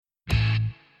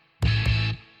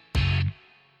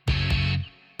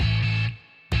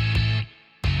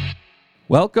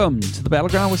Welcome to the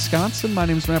Battleground, Wisconsin. My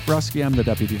name is Matt Brusky. I'm the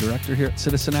Deputy Director here at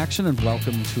Citizen Action, and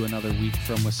welcome to another week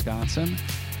from Wisconsin.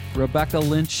 Rebecca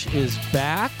Lynch is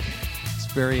back. It's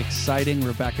very exciting.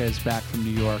 Rebecca is back from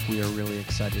New York. We are really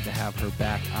excited to have her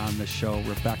back on the show.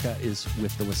 Rebecca is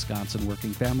with the Wisconsin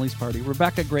Working Families Party.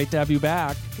 Rebecca, great to have you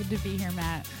back. Good to be here,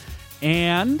 Matt.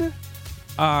 And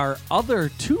our other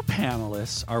two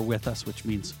panelists are with us, which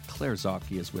means Claire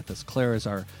Zocchi is with us. Claire is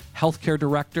our healthcare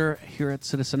director here at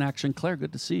Citizen Action. Claire,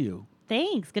 good to see you.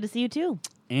 Thanks. Good to see you, too.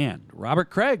 And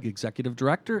Robert Craig, executive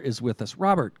director, is with us.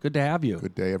 Robert, good to have you.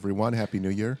 Good day, everyone. Happy New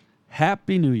Year.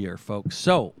 Happy New Year, folks.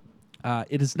 So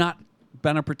it has not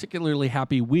been a particularly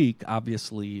happy week.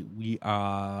 Obviously,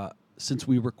 since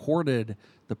we recorded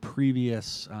the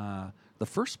previous, the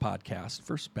first podcast,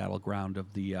 first battleground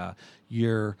of the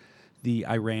year, the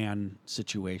Iran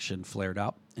situation flared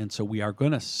up. And so we are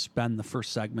going to spend the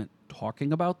first segment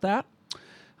talking about that.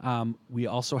 We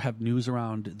also have news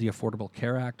around the Affordable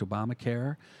Care Act,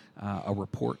 Obamacare, a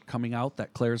report coming out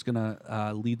that Claire's going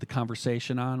to lead the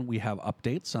conversation on. We have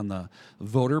updates on the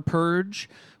voter purge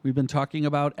we've been talking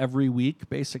about every week,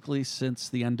 basically, since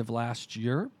the end of last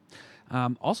year.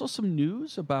 Also some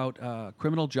news about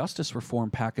criminal justice reform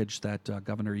package that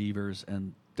Governor Evers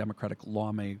and Democratic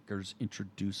lawmakers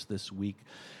introduced this week.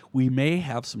 We may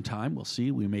have some time. We'll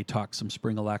see. We may talk some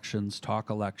spring elections, talk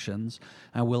elections.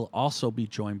 And we'll also be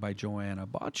joined by Joanna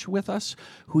Butch with us,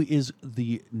 who is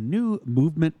the new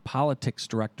movement politics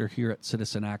director here at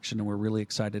Citizen Action. And we're really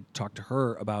excited to talk to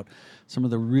her about some of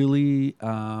the really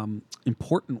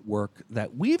important work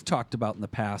that we've talked about in the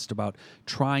past about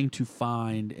trying to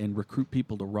find and recruit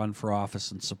people to run for office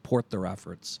and support their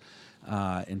efforts.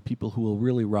 And people who will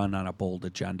really run on a bold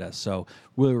agenda. So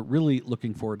we're really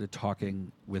looking forward to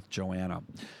talking with Joanna.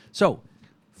 So,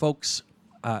 folks,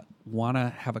 want to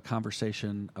have a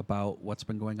conversation about what's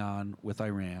been going on with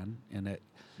Iran, and it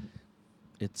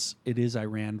is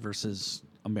Iran versus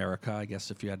America, I guess,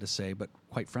 if you had to say. But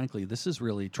quite frankly, this is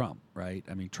really Trump, right?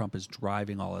 I mean, Trump is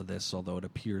driving all of this, although it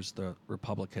appears the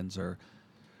Republicans are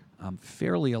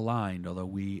fairly aligned, although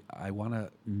I want to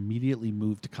immediately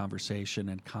move to conversation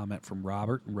and comment from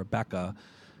Robert and Rebecca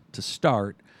to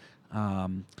start.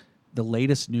 The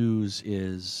latest news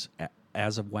is,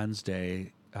 as of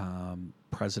Wednesday,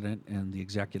 President and the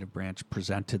executive branch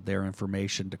presented their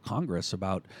information to Congress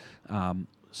about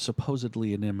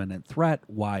supposedly an imminent threat,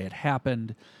 why it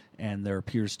happened, and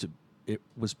it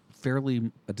was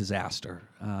fairly a disaster,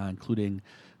 including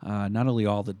not only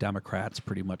all the Democrats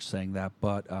pretty much saying that,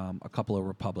 but a couple of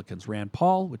Republicans. Rand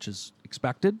Paul, which is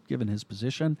expected given his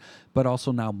position, but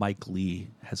also now Mike Lee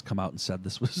has come out and said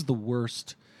this was the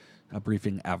worst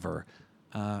briefing ever.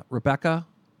 Rebecca,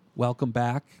 welcome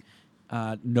back.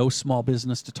 No small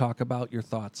business to talk about. Your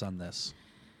thoughts on this?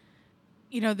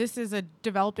 You know, this is a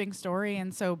developing story,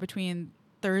 and so between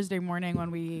Thursday morning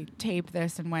when we tape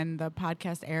this and when the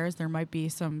podcast airs, there might be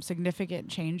some significant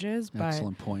changes. But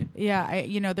excellent point. Yeah,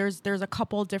 there's a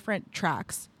couple different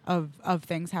tracks of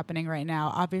things happening right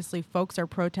now. Obviously, folks are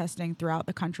protesting throughout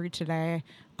the country today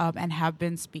and have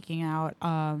been speaking out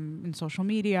in social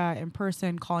media, in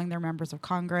person, calling their members of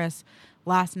Congress.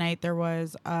 Last night, there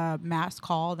was a mass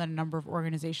call that a number of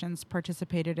organizations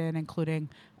participated in, including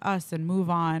us and Move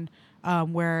On,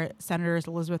 where Senators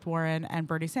Elizabeth Warren and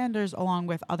Bernie Sanders, along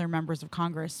with other members of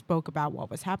Congress, spoke about what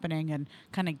was happening and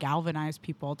kind of galvanized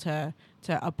people to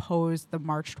oppose the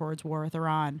march towards war with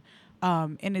Iran.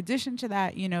 In addition to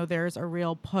that, there's a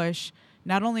real push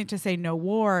not only to say no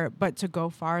war, but to go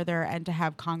farther and to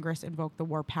have Congress invoke the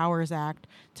War Powers Act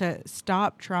to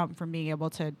stop Trump from being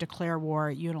able to declare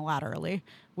war unilaterally,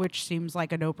 which seems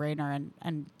like a no-brainer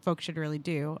and folks should really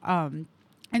do.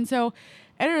 And so,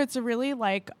 I don't know, it's a really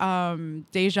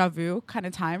deja vu kind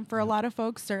of time for a lot of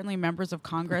folks, certainly members of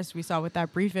Congress. We saw with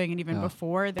that briefing, and even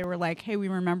before, they were like, hey, we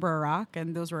remember Iraq,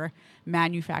 and those were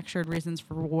manufactured reasons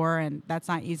for war, and that's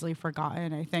not easily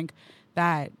forgotten. I think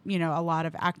that, a lot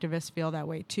of activists feel that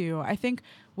way too. I think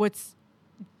what's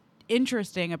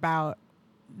interesting about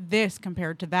this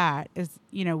compared to that is,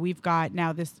 we've got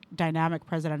now this dynamic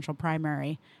presidential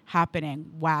primary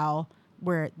happening while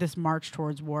where this march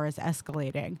towards war is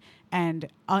escalating. And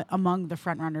among the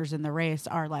frontrunners in the race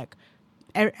are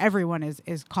everyone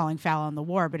is calling foul on the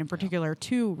war, but in particular,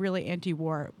 two really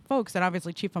anti-war folks. And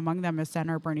obviously chief among them is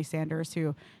Senator Bernie Sanders,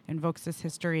 who invokes this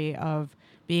history of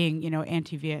being,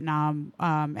 anti-Vietnam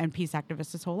and peace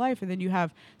activist his whole life. And then you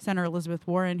have Senator Elizabeth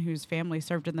Warren, whose family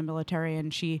served in the military,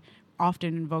 and she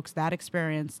often invokes that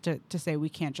experience to say we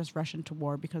can't just rush into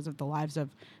war because of the lives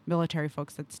of military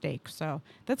folks at stake. So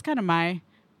that's kind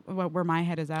of where my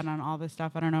head is at on all this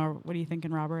stuff. I don't know. What are you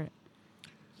thinking, Robert?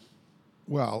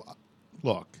 Well,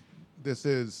 look, this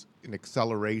is an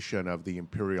acceleration of the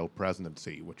imperial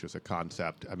presidency, which is a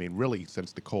concept. I mean, really,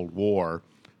 since the Cold War,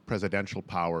 presidential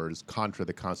powers contra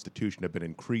the Constitution have been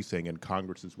increasing, and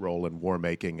Congress's role in war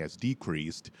making has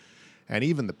decreased. And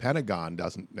even the Pentagon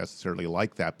doesn't necessarily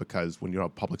like that, because when you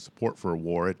have public support for a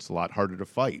war, it's a lot harder to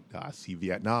fight. See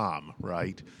Vietnam,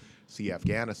 right? See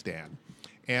Afghanistan.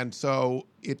 And so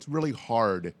it's really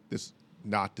hard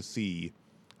not to see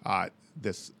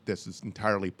this is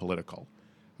entirely political.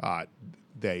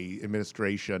 The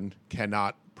administration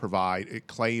cannot provide, it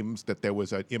claims that there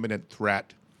was an imminent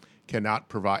threat, cannot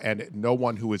provide, and no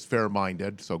one who is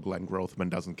fair-minded, so Glenn Grothman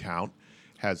doesn't count,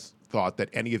 has thought that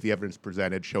any of the evidence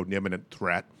presented showed an imminent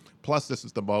threat. Plus, this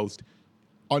is the most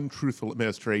untruthful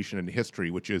administration in history,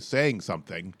 which is saying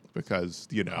something, because,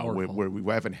 you know,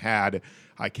 we haven't had,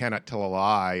 I cannot tell a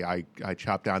lie, I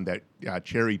chopped down that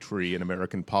cherry tree in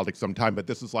American politics sometime, but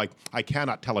this is like, I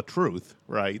cannot tell a truth,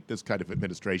 right, this kind of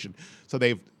administration. So they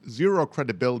have zero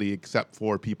credibility except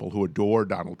for people who adore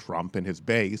Donald Trump and his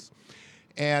base.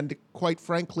 And quite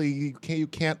frankly, you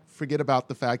can't forget about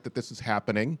the fact that this is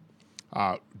happening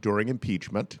during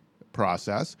impeachment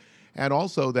process, and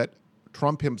also that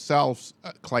Trump himself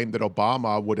claimed that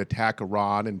Obama would attack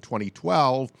Iran in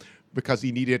 2012 because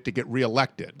he needed to get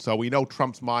reelected. So we know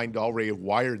Trump's mind already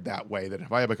wired that way, that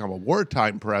if I become a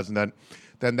wartime president,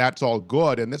 then that's all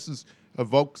good. And this has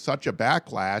evoked such a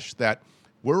backlash that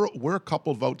we're a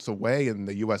couple votes away in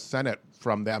the U.S. Senate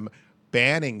from them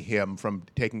banning him from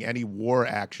taking any war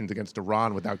actions against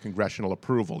Iran without congressional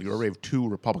approval. You already have 2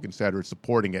 Republican senators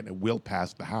supporting it, and it will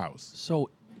pass the House. So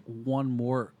one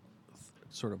more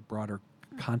sort of broader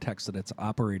context that it's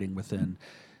operating within,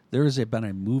 there has been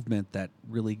a movement that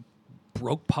really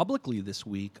broke publicly this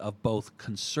week of both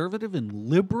conservative and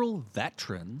liberal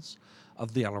veterans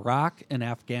of the Iraq and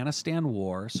Afghanistan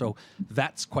war. So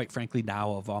vets, quite frankly,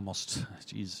 now of almost,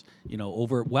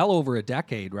 well over a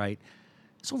decade, right?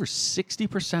 It's over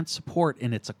 60% support,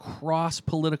 and it's across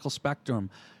political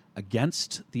spectrum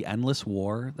against the endless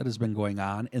war that has been going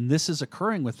on, and this is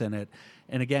occurring within it.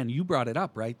 And again, you brought it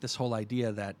up, right? This whole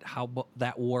idea that how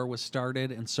that war was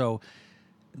started, and so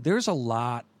there's a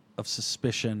lot of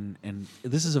suspicion, and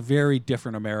this is a very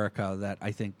different America that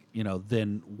I think,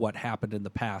 than what happened in the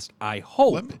past. I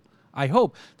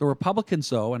hope the Republicans,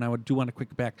 though, and I do want to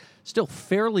quick back, still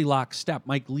fairly lockstep.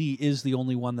 Mike Lee is the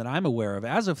only one that I'm aware of.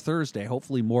 As of Thursday,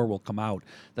 hopefully more will come out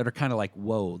that are kind of like,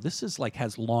 whoa, this is like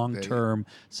has long-term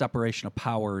separation of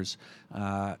powers,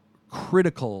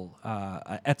 critical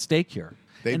at stake here.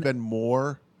 They've been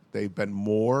more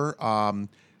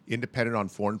independent on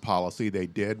foreign policy. They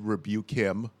did rebuke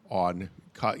him on,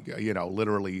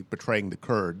 literally betraying the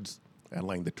Kurds and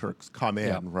letting the Turks come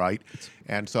in, right?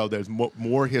 And so there's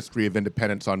more history of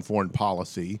independence on foreign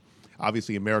policy.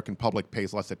 Obviously, American public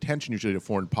pays less attention usually to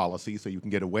foreign policy, so you can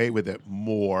get away with it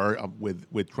more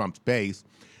with Trump's base.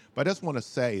 But I just want to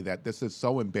say that this is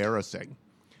so embarrassing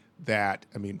that,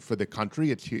 for the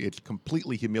country, it's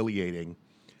completely humiliating.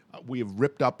 We have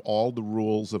ripped up all the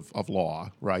rules of law,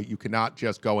 right? You cannot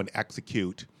just go and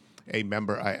execute a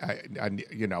member,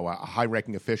 a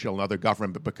high-ranking official in another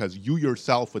government, but because you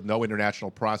yourself, with no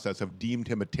international process, have deemed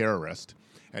him a terrorist,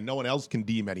 and no one else can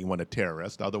deem anyone a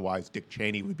terrorist. Otherwise, Dick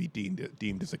Cheney would be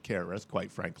deemed as a terrorist,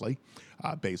 quite frankly,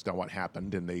 based on what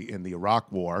happened in the Iraq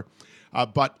War.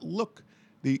 But look,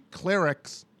 the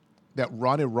clerics that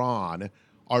run Iran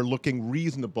are looking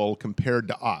reasonable compared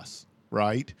to us,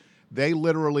 right? They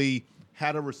literally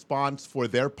had a response for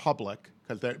their public,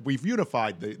 because we've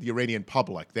unified the Iranian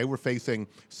public. They were facing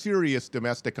serious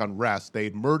domestic unrest. They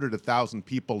had murdered 1,000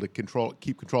 people to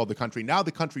keep control of the country. Now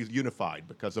the country is unified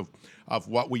because of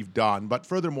what we've done. But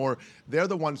furthermore, they're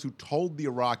the ones who told the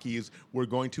Iraqis we're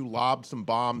going to lob some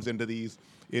bombs into these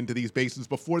bases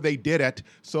before they did it,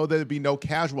 so there'd be no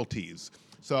casualties.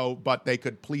 But they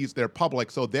could please their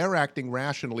public. So they're acting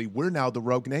rationally. We're now the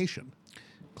rogue nation.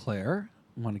 Claire,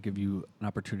 I want to give you an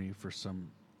opportunity for some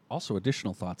also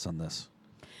additional thoughts on this.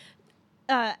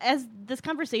 As this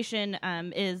conversation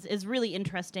is really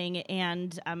interesting,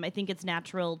 and I think it's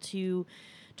natural to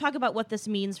talk about what this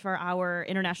means for our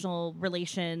international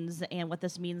relations and what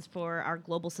this means for our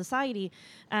global society.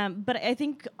 But I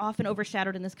think often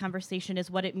overshadowed in this conversation is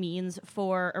what it means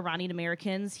for Iranian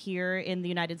Americans here in the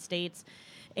United States.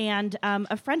 And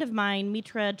a friend of mine,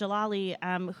 Mitra Jalali,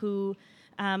 who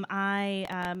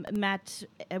I met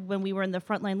when we were in the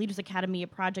Frontline Leaders Academy, a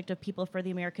project of People for the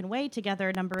American Way, together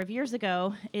a number of years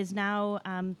ago, is now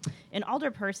an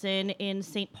alderperson in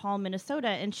St. Paul, Minnesota,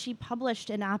 and she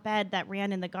published an op-ed that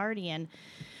ran in The Guardian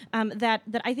that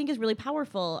I think is really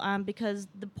powerful because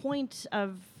the point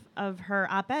of her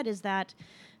op-ed is that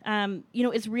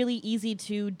it's really easy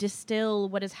to distill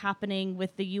what is happening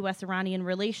with the U.S.-Iranian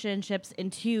relationships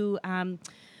into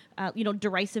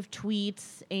derisive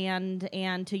tweets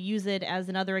and to use it as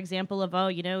another example of,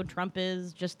 Trump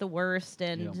is just the worst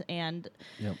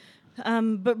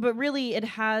But really, it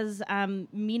has a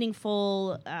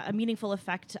meaningful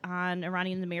effect on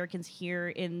Iranian Americans here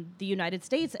in the United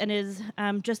States, and is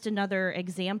just another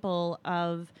example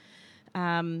of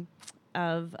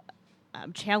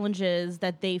challenges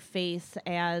that they face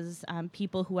as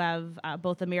people who have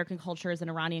both American cultures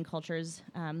and Iranian cultures.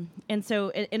 And so,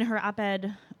 in her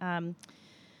op-ed,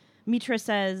 Mitra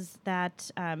says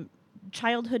that.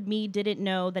 Childhood me didn't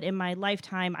know that in my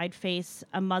lifetime I'd face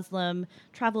a Muslim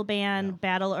travel ban,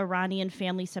 battle Iranian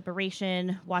family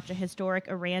separation, watch a historic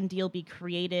Iran deal be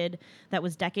created that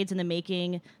was decades in the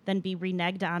making, then be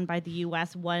reneged on by the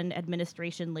U.S. one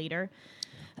administration later.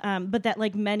 But that,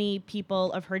 like many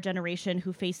people of her generation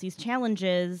who face these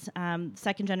challenges,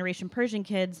 second-generation Persian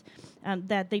kids,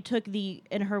 that they took the,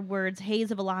 in her words,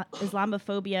 haze of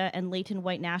Islamophobia and latent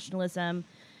white nationalism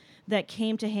that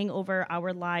came to hang over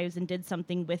our lives and did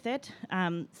something with it.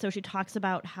 So she talks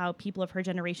about how people of her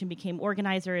generation became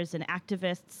organizers and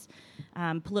activists,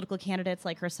 political candidates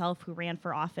like herself who ran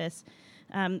for office.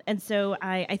 And so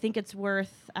I think it's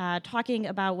worth talking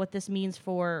about what this means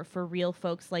for real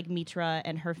folks like Mitra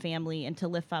and her family, and to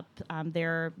lift up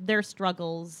their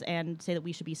struggles and say that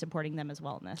we should be supporting them as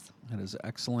well in this. That is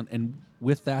excellent. And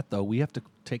with that, though, we have to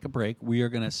take a break. We are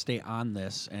going to stay on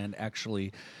this, and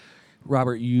actually,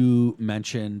 Robert, you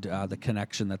mentioned the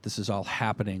connection that this is all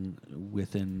happening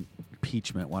within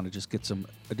impeachment. Want to just get some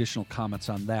additional comments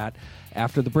on that.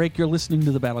 After the break, you're listening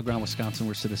to the Battleground Wisconsin.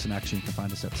 We're Citizen Action. You can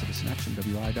find us at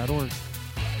citizenactionwi.org.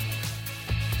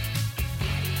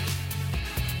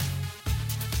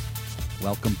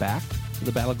 Welcome back to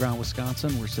the Battleground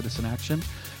Wisconsin. We're Citizen Action.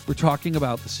 We're talking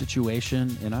about the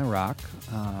situation in Iraq,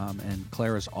 and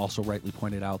Claire has also rightly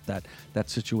pointed out that that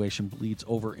situation bleeds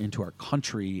over into our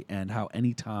country, and how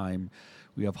anytime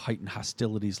we have heightened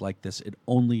hostilities like this, it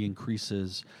only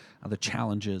increases the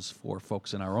challenges for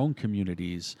folks in our own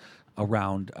communities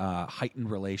around heightened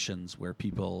relations where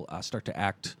people start to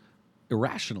act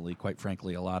irrationally, quite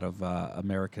frankly, a lot of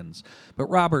Americans. But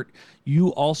Robert,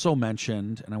 you also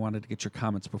mentioned, and I wanted to get your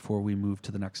comments before we move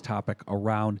to the next topic,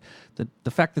 around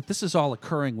the fact that this is all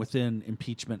occurring within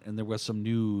impeachment, and there was some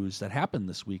news that happened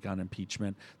this week on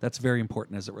impeachment that's very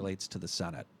important as it relates to the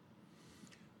Senate.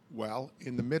 Well,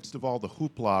 in the midst of all the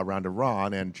hoopla around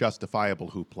Iran, and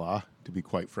justifiable hoopla, to be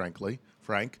quite frank,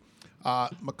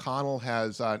 McConnell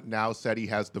has now said he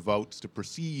has the votes to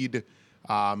proceed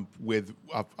with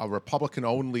a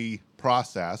Republican-only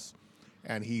process,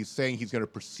 and he's saying he's going to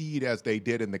proceed as they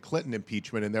did in the Clinton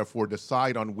impeachment and therefore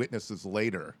decide on witnesses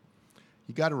later.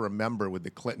 You got to remember, with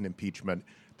the Clinton impeachment,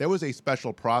 there was a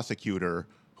special prosecutor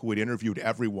who had interviewed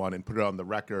everyone and put it on the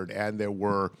record, and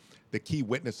the key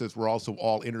witnesses were also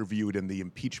all interviewed in the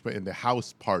impeachment, in the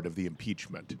House part of the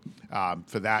impeachment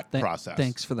for that process.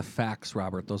 Thanks for the facts,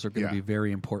 Robert. Those are going to be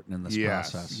very important in this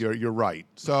process. You're right.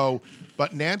 So,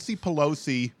 but Nancy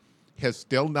Pelosi has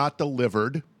still not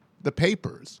delivered the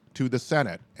papers to the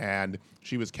Senate, and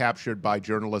she was captured by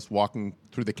journalists walking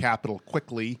through the Capitol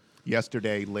quickly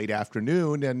yesterday late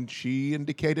afternoon, and she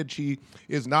indicated she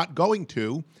is not going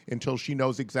to until she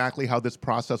knows exactly how this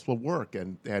process will work,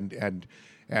 and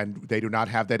they do not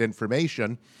have that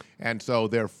information. And so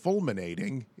they're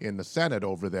fulminating in the Senate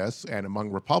over this and among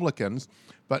Republicans.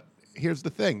 But here's the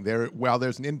thing. While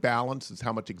there's an imbalance, it's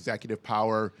how much executive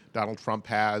power Donald Trump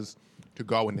has to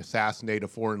go and assassinate a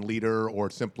foreign leader,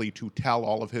 or simply to tell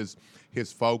all of his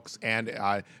folks and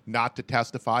not to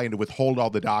testify and to withhold all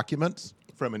the documents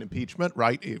from an impeachment,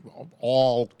 right?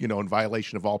 All, in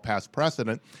violation of all past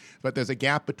precedent. But there's a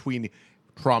gap between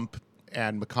Trump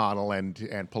and McConnell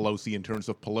and Pelosi in terms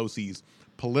of Pelosi's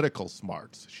political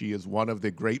smarts. She is one of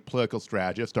the great political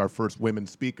strategists, our first women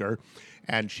speaker,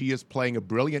 and she is playing a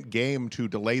brilliant game to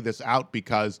delay this out,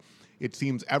 because it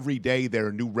seems every day there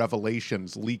are new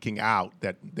revelations leaking out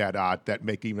that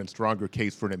make even stronger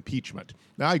case for an impeachment.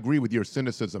 Now, I agree with your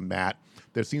cynicism, Matt.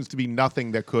 There seems to be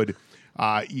nothing that could,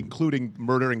 including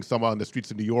murdering someone on the streets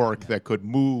of New York, that could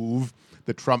move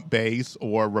the Trump base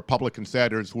or Republican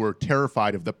senators who are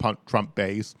terrified of the Trump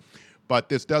base. But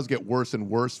this does get worse and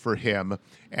worse for him,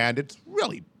 and it's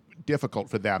really difficult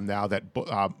for them now that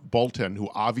Bolton, who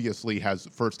obviously has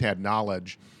firsthand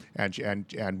knowledge and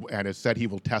has said he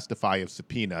will testify if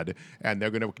subpoenaed, and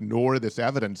they're going to ignore this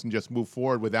evidence and just move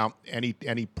forward without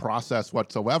any process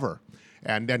whatsoever,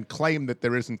 and then claim that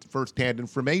there isn't firsthand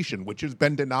information, which has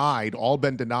been denied, all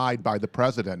been denied by the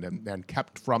president and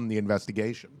kept from the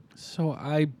investigation. So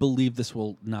I believe this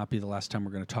will not be the last time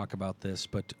we're going to talk about this,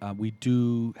 but we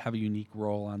do have a unique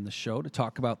role on the show to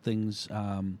talk about things,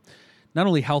 not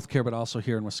only healthcare, but also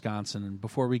here in Wisconsin. And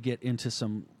before we get into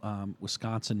some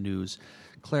Wisconsin news,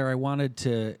 Claire, I wanted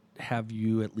to have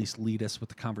you at least lead us with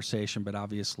the conversation, but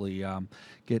obviously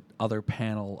get other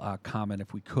panel comment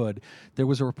if we could. There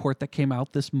was a report that came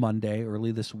out this Monday,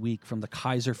 early this week, from the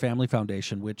Kaiser Family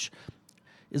Foundation, which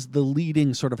is the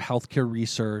leading sort of healthcare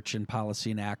research and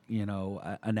policy and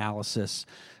analysis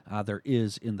there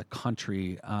is in the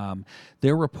country.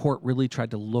 Their report really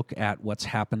tried to look at what's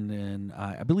happened in,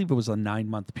 I believe it was a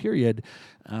 9-month period,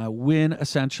 when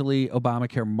essentially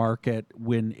Obamacare market,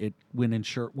 when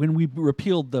we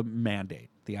repealed the mandate,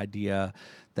 the idea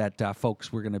that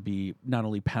folks were going to be not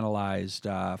only penalized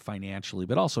financially,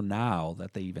 but also now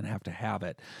that they even have to have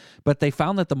it. But they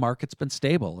found that the market's been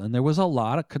stable, and there was a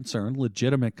lot of concern,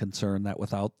 legitimate concern, that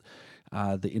without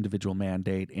the individual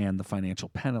mandate and the financial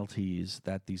penalties,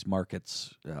 that these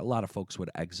markets, a lot of folks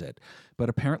would exit. But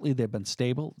apparently they've been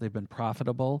stable, they've been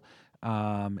profitable,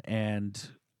 and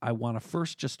I want to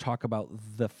first just talk about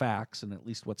the facts and at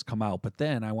least what's come out, but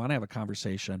then I want to have a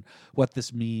conversation what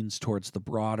this means towards the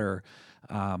broader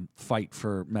fight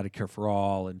for Medicare for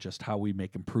all and just how we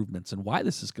make improvements and why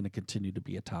this is going to continue to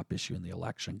be a top issue in the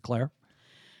election. Claire?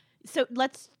 So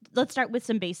let's start with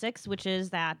some basics, which is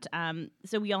that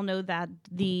so we all know that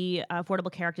the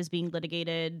Affordable Care Act is being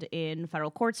litigated in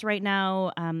federal courts right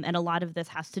now, and a lot of this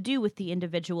has to do with the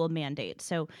individual mandate.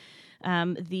 So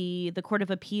the Court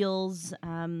of Appeals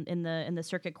in the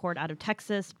Circuit Court out of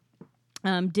Texas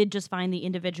did just find the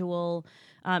individual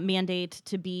mandate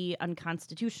to be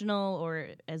unconstitutional, or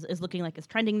is looking like it's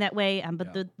trending that way.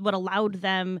 But what allowed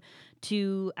them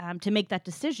to make that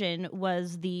decision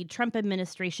was the Trump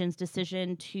administration's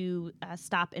decision to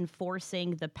stop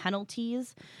enforcing the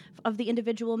penalties of the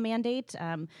individual mandate,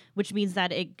 which means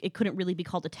that it couldn't really be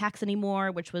called a tax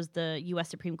anymore, which was the U.S.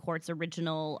 Supreme Court's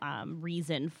original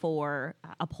reason for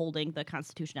upholding the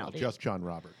constitutionality. Well, just John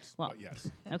Roberts. Well, yes.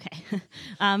 Okay.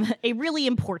 A really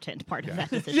important part of that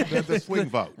decision. The swing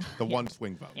vote, the one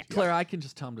swing vote. Yeah. Claire, I can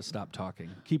just tell him to stop talking.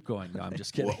 Keep going. No, I'm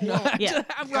just kidding. Yeah.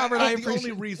 Robert, The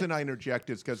only reason I interject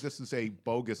is because this is a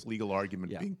bogus legal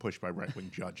argument being pushed by right-wing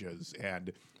judges,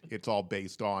 and it's all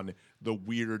based on the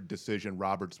weird decision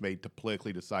Roberts made to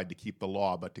politically decide to keep the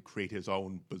law, but to create his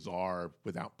own bizarre,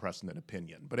 without precedent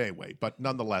opinion. But anyway, but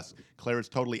nonetheless, Claire is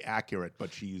totally accurate, but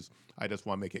I just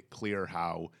want to make it clear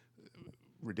how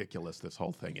ridiculous this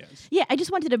whole thing is. Yeah, I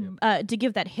just wanted to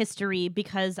give that history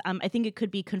because I think it could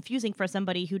be confusing for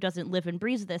somebody who doesn't live and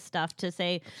breathe this stuff to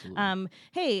say,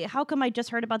 hey, how come I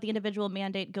just heard about the individual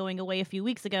mandate going away a few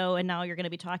weeks ago and now you're going to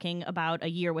be talking about a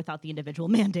year without the individual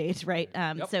mandate, right?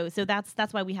 So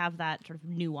that's why we have that sort of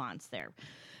nuance there.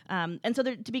 And so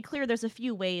to be clear, there's a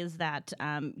few ways that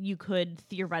you could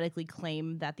theoretically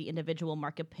claim that the individual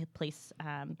marketplace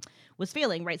was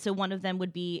failing, right? So one of them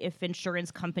would be if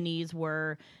insurance companies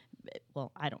were,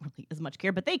 well, I don't really as much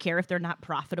care, but they care if they're not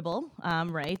profitable,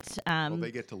 right? Well,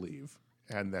 they get to leave.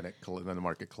 And then then the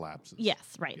market collapses.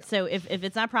 Yes, right. Yeah. So if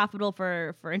it's not profitable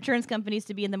for insurance companies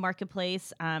to be in the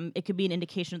marketplace, it could be an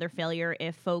indication of their failure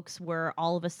if folks were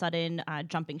all of a sudden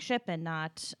jumping ship and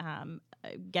not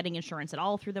getting insurance at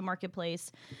all through the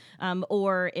marketplace,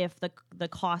 or if the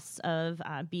costs of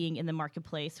being in the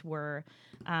marketplace were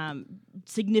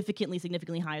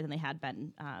significantly higher than they had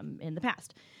been in the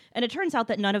past. And it turns out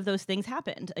that none of those things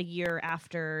happened a year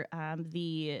after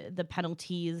the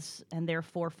penalties and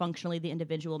therefore functionally the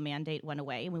individual mandate went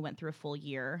away, and we went through a full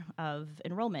year of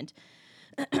enrollment.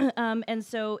 And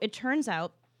so it turns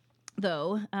out,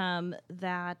 though,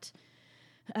 that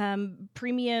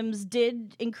premiums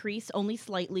did increase only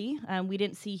slightly. We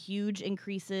didn't see huge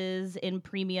increases in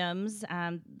premiums,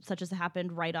 such as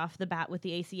happened right off the bat with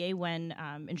the ACA when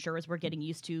insurers were getting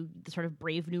used to the sort of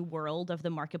brave new world of the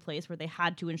marketplace where they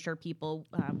had to insure people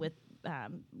with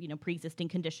pre-existing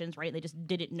conditions, right? They just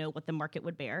didn't know what the market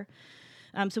would bear.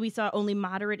 So we saw only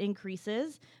moderate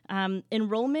increases.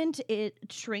 Enrollment, it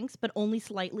shrinks, but only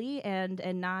slightly and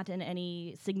not in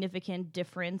any significant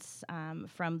difference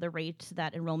from the rate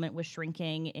that enrollment was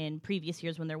shrinking in previous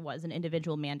years when there was an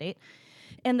individual mandate.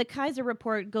 And the Kaiser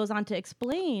report goes on to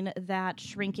explain that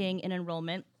shrinking in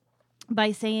enrollment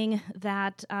by saying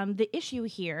that the issue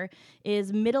here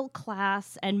is middle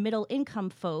class and middle income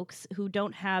folks who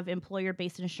don't have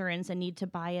employer-based insurance and need to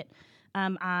buy it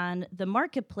on the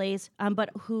marketplace, but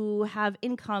who have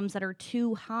incomes that are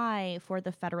too high for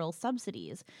the federal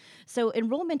subsidies. So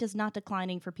enrollment is not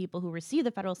declining for people who receive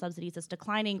the federal subsidies; it's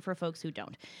declining for folks who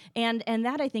don't. And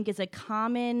that I think is a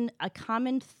common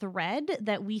thread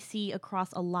that we see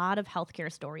across a lot of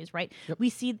healthcare stories. Right? Yep.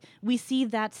 We see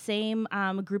that same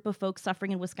group of folks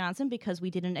suffering in Wisconsin because we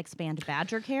didn't expand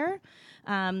Badger Care,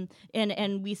 and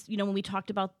we when we talked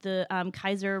about the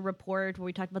Kaiser report, where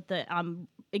we talked about the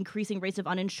increasing rates of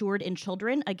uninsured in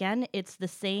children. Again, it's the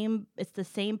same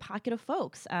pocket of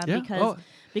folks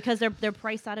because they're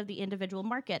priced out of the individual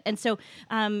market. And so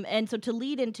to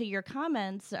lead into your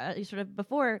comments sort of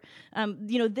before,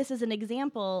 this is an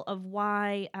example of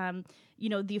why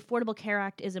the Affordable Care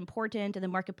Act is important and the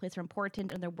marketplace are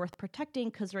important and they're worth protecting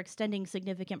because they're extending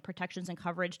significant protections and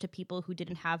coverage to people who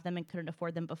didn't have them and couldn't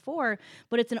afford them before.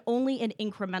 But it's only an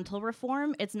incremental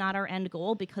reform. It's not our end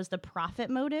goal because the profit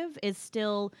motive is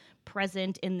still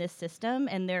present in this system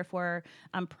and therefore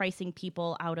pricing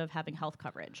people out of having health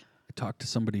coverage. I talked to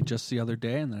somebody just the other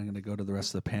day, and then I'm going to go to the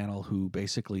rest of the panel, who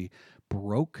basically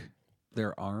broke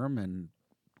their arm and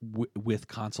with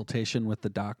consultation with the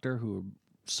doctor who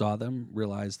saw them,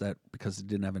 realized that because they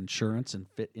didn't have insurance and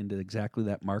fit into exactly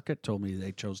that market, told me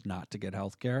they chose not to get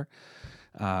health care.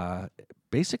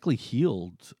 Basically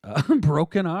healed a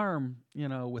broken arm,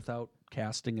 without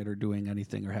casting it or doing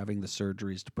anything or having the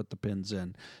surgeries to put the pins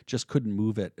in. Just couldn't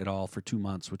move it at all for 2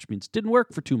 months, which means didn't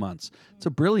work for 2 months. It's a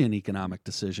brilliant economic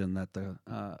decision that the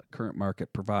current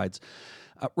market provides.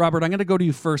 Robert, I'm going to go to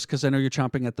you first because I know you're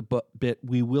chomping at the bit.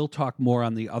 We will talk more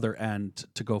on the other end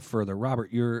to go further.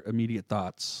 Robert, your immediate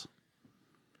thoughts?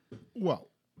 Well,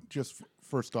 just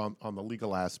first on the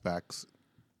legal aspects,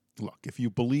 look, if you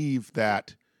believe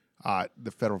that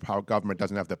the federal government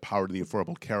doesn't have the power to the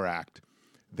Affordable Care Act,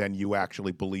 then you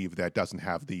actually believe that it doesn't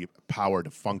have the power to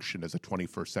function as a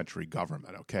 21st century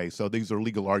government. Okay, so these are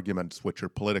legal arguments, which are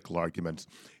political arguments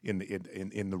in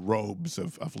the robes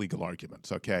of legal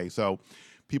arguments. Okay, so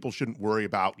people shouldn't worry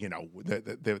about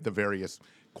the various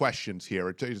questions here.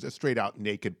 It's a straight out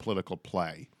naked political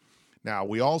play. Now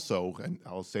we also, and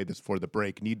I'll say this for the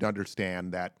break, need to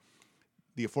understand that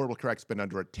the Affordable Care Act's been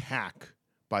under attack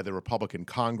by the Republican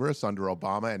Congress under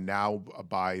Obama, and now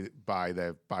by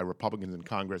Republicans in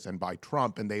Congress and by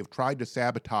Trump, and they've tried to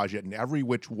sabotage it in every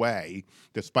which way,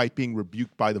 despite being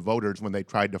rebuked by the voters when they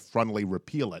tried to frontally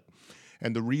repeal it.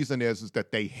 And the reason is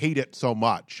that they hate it so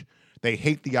much. They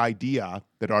hate the idea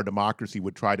that our democracy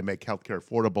would try to make healthcare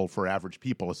affordable for average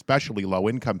people, especially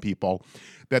low-income people,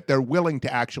 that they're willing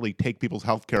to actually take people's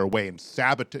healthcare away and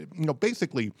sabotage,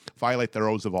 basically violate their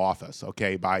oaths of office,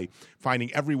 okay, by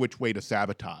finding every which way to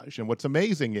sabotage. And what's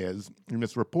amazing is, in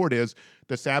this report, is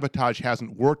the sabotage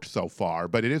hasn't worked so far,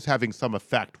 but it is having some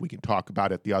effect we can talk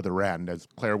about at the other end, as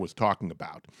Claire was talking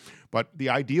about. But the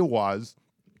idea was,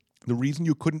 the reason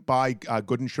you couldn't buy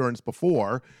good insurance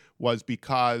before was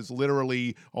because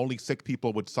literally only sick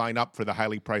people would sign up for the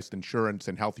highly priced insurance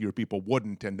and healthier people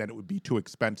wouldn't, and then it would be too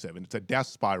expensive. And it's a death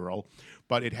spiral.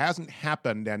 But it hasn't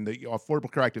happened, and the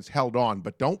Affordable Care Act is held on.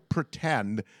 But don't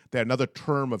pretend that another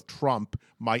term of Trump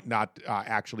might not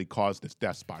actually cause this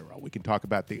death spiral. We can talk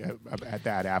about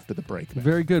that after the break.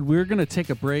 Very good. We're going to take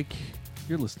a break.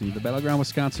 You're listening to The Battleground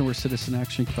Wisconsin. We're Citizen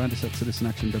Action. You can find us at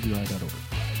citizenactionwi.org.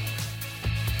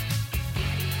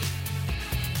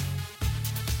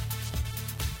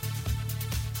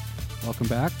 Welcome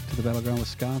back to the Battleground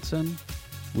Wisconsin.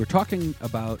 We're talking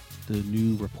about the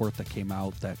new report that came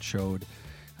out that showed,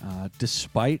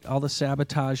 despite all the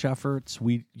sabotage efforts,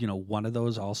 one of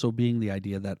those also being the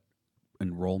idea that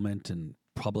enrollment and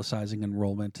publicizing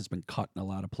enrollment has been cut in a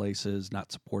lot of places,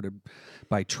 not supported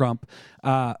by Trump.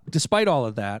 Despite all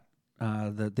of that,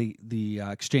 the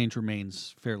exchange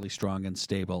remains fairly strong and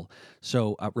stable.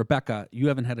 So, Rebecca, you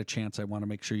haven't had a chance. I want to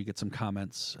make sure you get some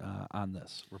comments on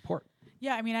this report.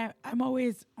 Yeah, I mean, I'm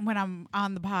always, when I'm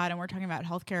on the pod and we're talking about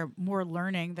healthcare, more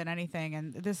learning than anything.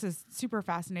 And this is super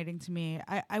fascinating to me.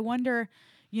 I wonder,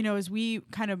 as we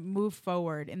kind of move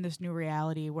forward in this new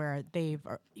reality where they've,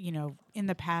 in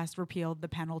the past repealed the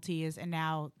penalties and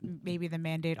now maybe the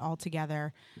mandate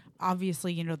altogether.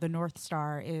 Obviously, the North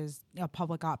Star is a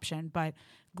public option, but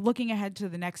looking ahead to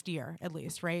the next year, at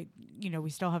least, right? We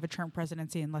still have a Trump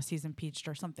presidency unless he's impeached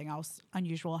or something else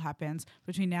unusual happens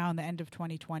between now and the end of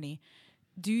 2020.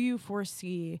 Do you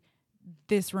foresee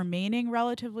this remaining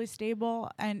relatively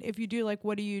stable? And if you do,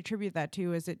 what do you attribute that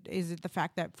to? Is it the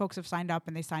fact that folks have signed up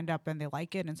and they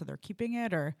like it and so they're keeping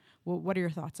it? Or what are your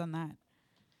thoughts on that?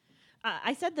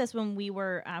 I said this when we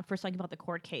were first talking about the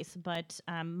court case, but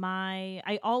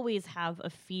I always have a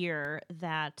fear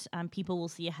that people will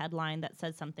see a headline that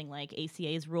says something like ACA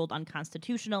is ruled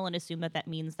unconstitutional and assume that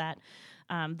means that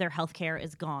their health care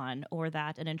is gone, or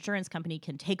that an insurance company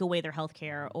can take away their health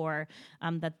care, or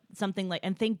that something like,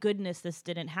 and thank goodness this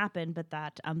didn't happen, but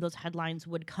that those headlines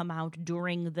would come out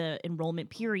during the enrollment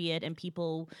period, and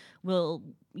people will,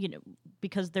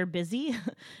 because they're busy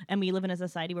and we live in a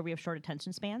society where we have short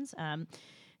attention spans,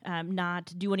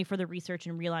 not do any further research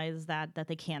and realize that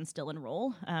they can still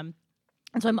enroll. And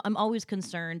so I'm always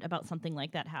concerned about something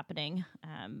like that happening.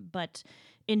 But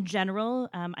in general,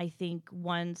 I think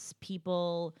once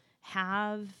people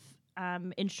have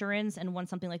insurance, and once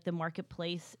something like the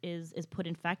marketplace is put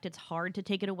in effect, it's hard to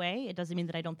take it away. It doesn't mean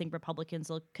that I don't think Republicans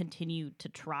will continue to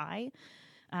try.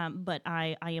 But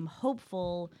I am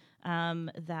hopeful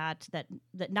that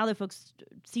now that folks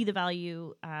see the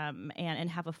value and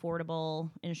have affordable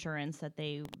insurance, that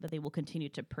they will continue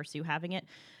to pursue having it.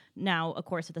 Now, of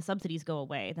course, if the subsidies go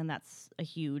away, then that's a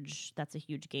huge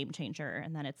game changer,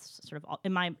 and then it's sort of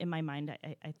in my mind.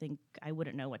 I think I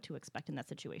wouldn't know what to expect in that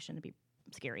situation. It'd be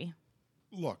scary.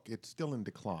 Look, it's still in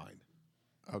decline.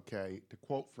 Okay, to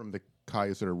quote from the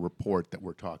Kaiser report that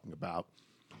we're talking about,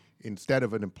 instead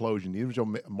of an implosion, the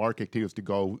individual market continues to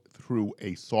go through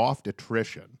a soft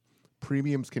attrition.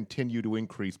 Premiums continue to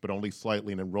increase, but only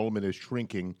slightly, and enrollment is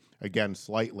shrinking, again,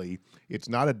 slightly. It's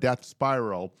not a death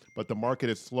spiral, but the market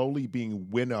is slowly being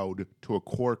winnowed to a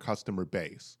core customer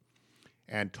base.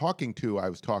 And I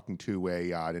was talking to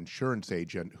an insurance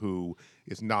agent who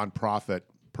is a nonprofit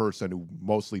person who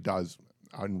mostly does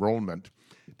enrollment.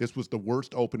 This was the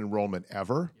worst open enrollment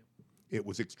ever. It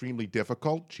was extremely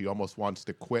difficult. She almost wants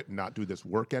to quit and not do this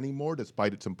work anymore,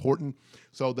 despite it's important.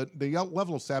 So the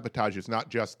level of sabotage is not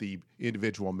just the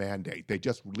individual mandate. They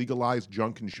just legalized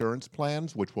junk insurance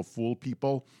plans, which will fool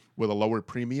people with a lower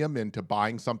premium into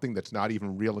buying something that's not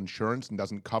even real insurance and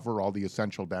doesn't cover all the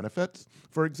essential benefits,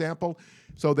 for example.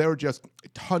 So there are just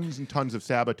tons and tons of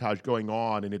sabotage going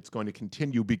on, and it's going to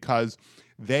continue because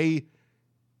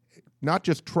not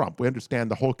just Trump. We understand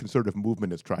the whole conservative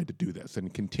movement has tried to do this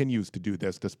and continues to do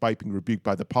this despite being rebuked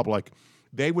by the public.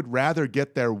 They would rather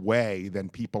get their way than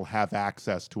people have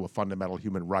access to a fundamental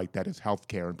human right that is health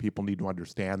care, and people need to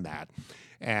understand that.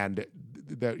 And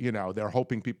they're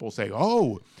hoping people say,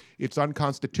 oh, it's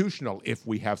unconstitutional if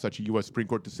we have such a U.S. Supreme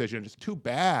Court decision. It's too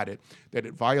bad that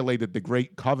it violated the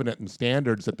great covenant and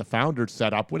standards that the founders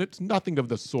set up, when it's nothing of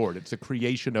the sort. It's a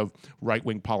creation of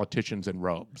right-wing politicians in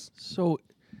robes. So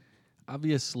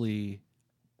obviously,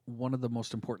 one of the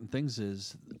most important things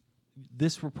is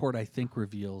this report, I think,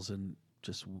 reveals, and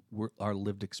just our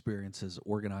lived experience as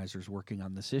organizers working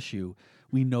on this issue,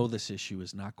 we know this issue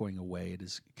is not going away.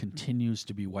 It continues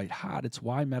to be white hot. It's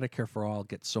why Medicare for All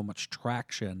gets so much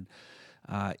traction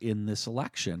in this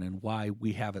election, and why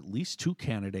we have at least two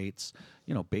candidates,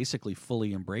 basically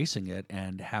fully embracing it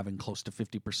and having close to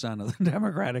 50% of the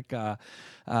Democratic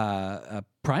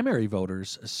primary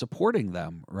voters supporting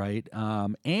them, right?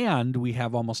 And we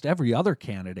have almost every other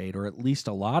candidate, or at least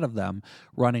a lot of them,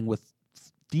 running with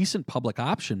decent public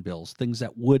option bills, things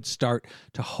that would start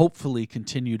to hopefully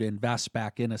continue to invest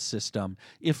back in a system,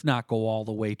 if not go all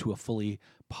the way to a fully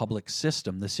public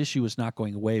system. This issue is not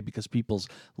going away because people's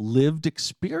lived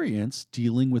experience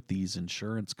dealing with these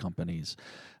insurance companies.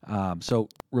 So,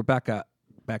 Rebecca,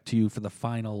 back to you for the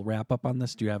final wrap up on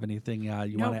this. Do you have anything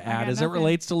you want to add as it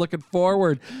relates to looking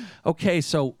forward? Okay,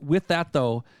 so with that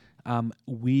though, I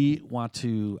want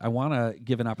to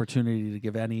give an opportunity to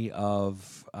give any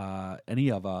of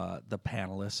the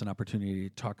panelists an opportunity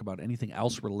to talk about anything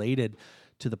else related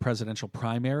to the presidential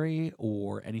primary,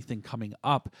 or anything coming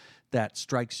up that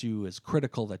strikes you as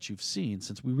critical that you've seen,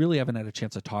 since we really haven't had a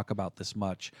chance to talk about this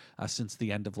much since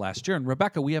the end of last year. And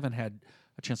Rebecca, we haven't had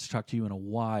a chance to talk to you in a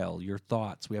while. Your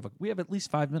thoughts? We have at least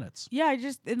 5 minutes. Yeah,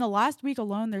 just in the last week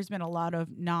alone, there's been a lot of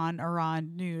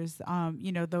non-Iran news.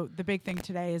 The big thing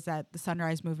today is that the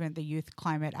Sunrise Movement, the youth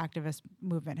climate activist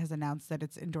movement, has announced that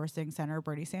it's endorsing Senator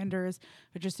Bernie Sanders,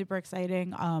 which is super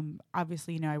exciting.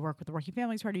 Obviously, I work with the Working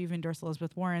Families Party. You've endorsed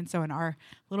Elizabeth Warren. So in our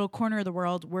little corner of the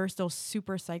world, we're still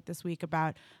super psyched this week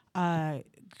about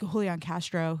Julian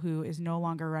Castro, who is no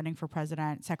longer running for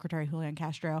president, Secretary Julian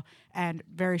Castro, and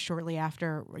very shortly after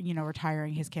after,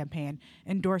 retiring his campaign,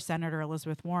 endorsed Senator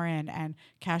Elizabeth Warren, and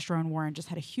Castro and Warren just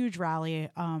had a huge rally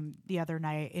the other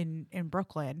night in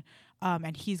Brooklyn.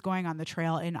 And he's going on the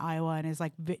trail in Iowa and is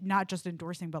like not just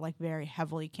endorsing, but like very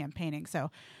heavily campaigning. So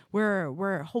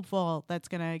we're hopeful that's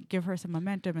going to give her some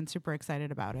momentum, and super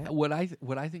excited about it. What I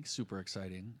think is super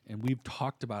exciting, and we've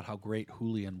talked about how great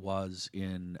Julian was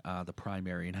in the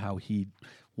primary and how he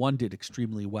did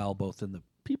extremely well both in the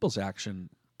People's Action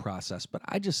process, but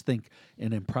I just think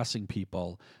in impressing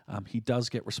people, he does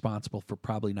get responsible for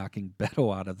probably knocking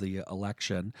Beto out of the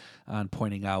election and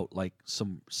pointing out like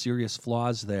some serious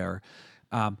flaws there.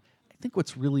 I think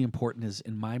what's really important is,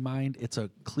 in my mind, it's a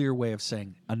clear way of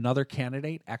saying another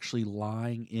candidate actually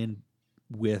lying in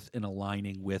with and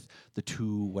aligning with the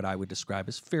two, what I would describe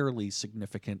as fairly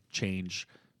significant change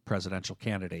presidential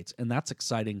candidates. And that's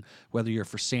exciting whether you're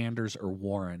for Sanders or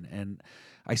Warren. And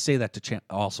I say that to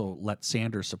also let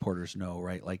Sanders supporters know,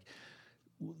 right? Like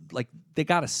they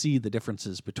got to see the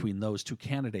differences between those two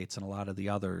candidates and a lot of the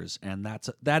others. And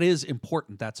that is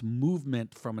important. That's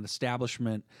movement from an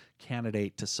establishment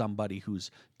candidate to somebody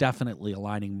who's definitely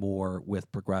aligning more with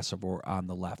progressive or on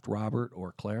the left. Robert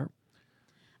or Claire?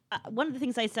 One of the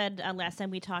things I said last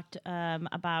time we talked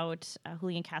about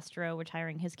Julian Castro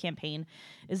retiring his campaign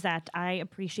is that I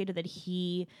appreciated that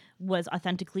he was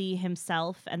authentically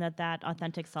himself, and that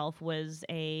authentic self was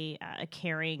a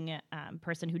caring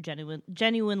person who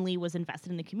genuinely was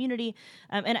invested in the community.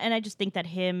 And I just think that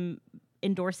him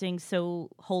endorsing so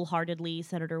wholeheartedly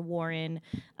Senator Warren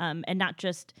and not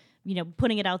just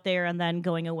putting it out there and then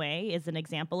going away is an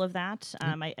example of that.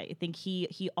 I think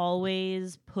he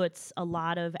always puts a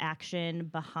lot of action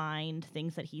behind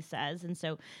things that he says. And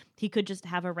so he could just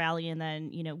have a rally and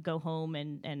then, go home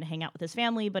and hang out with his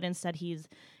family. But instead he's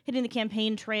hitting the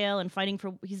campaign trail and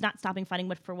he's not stopping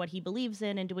fighting for what he believes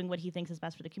in and doing what he thinks is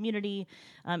best for the community.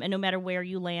 And no matter where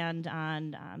you land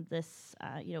on this,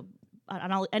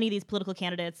 on any of these political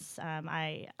candidates,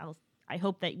 I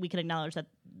hope that we can acknowledge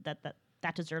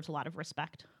that deserves a lot of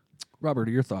respect. Robert,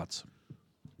 are your thoughts?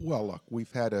 Well, look,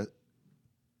 we've had a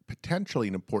potentially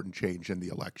an important change in the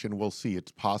election. We'll see.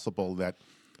 It's possible that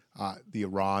the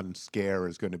Iran scare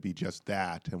is going to be just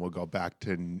that, and we'll go back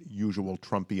to usual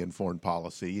Trumpian foreign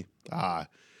policy,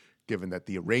 given that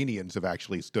the Iranians have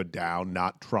actually stood down,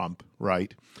 not Trump,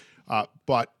 right?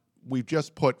 But we've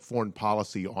just put foreign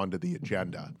policy onto the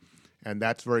agenda, and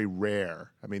that's very rare.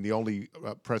 I mean, the only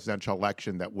presidential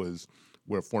election that was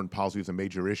where foreign policy was a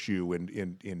major issue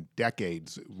in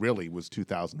decades really was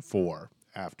 2004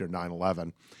 after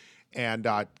 9/11. And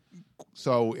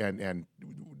so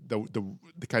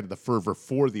the kind of the fervor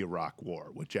for the Iraq War,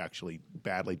 which actually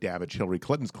badly damaged Hillary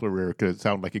Clinton's career, because it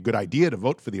sounded like a good idea to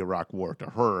vote for the Iraq War to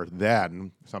her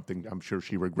then, something I'm sure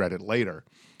she regretted later,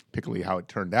 particularly how it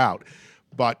turned out.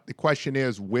 But the question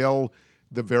is, will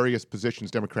the various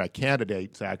positions Democrat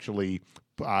candidates actually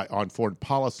on foreign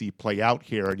policy play out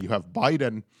here? And you have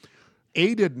Biden,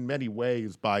 aided in many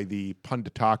ways by the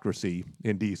punditocracy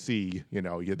in D.C.,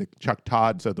 you're the Chuck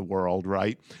Todds of the world,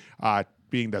 right?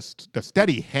 Being the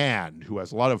steady hand who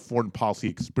has a lot of foreign policy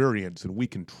experience and we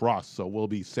can trust, so we'll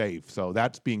be safe. So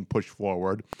that's being pushed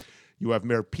forward. You have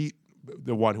Mayor Pete,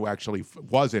 the one who actually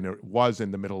was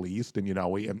in the Middle East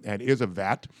and is a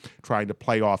vet, trying to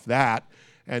play off that.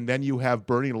 And then you have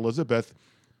Bernie and Elizabeth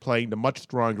playing the much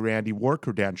stronger anti-war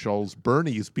credentials,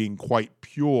 Bernie's being quite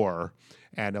pure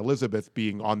and Elizabeth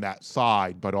being on that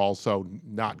side, but also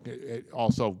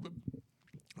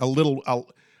a little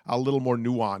more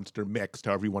nuanced or mixed,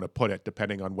 however you want to put it,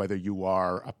 depending on whether you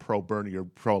are a pro-Bernie or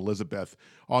pro-Elizabeth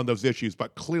on those issues,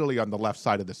 but clearly on the left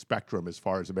side of the spectrum as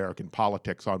far as American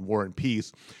politics on war and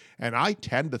peace. And I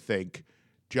tend to think,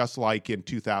 just like in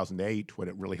 2008 when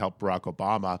it really helped Barack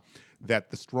Obama,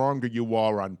 that the stronger you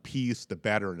are on peace, the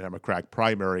better in the Democratic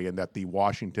primary, and that the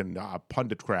Washington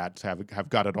punditocrats have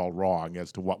got it all wrong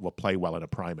as to what will play well in a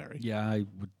primary. Yeah, I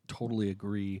would totally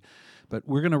agree. But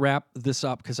we're going to wrap this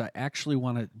up because I actually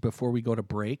want to, before we go to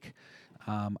break,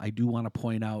 I do want to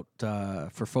point out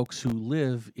for folks who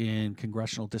live in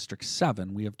Congressional District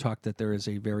 7, we have talked that there is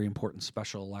a very important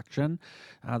special election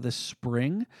this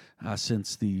spring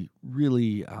since the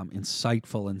really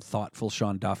insightful and thoughtful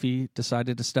Sean Duffy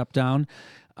decided to step down.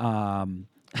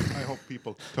 I hope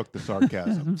people took the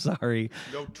sarcasm. I'm sorry.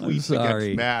 No tweets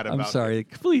against Matt about I'm sorry.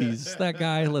 Please, that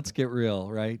guy, let's get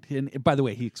real, right? And by the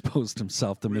way, he exposed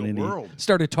himself the minute he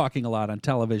started talking a lot on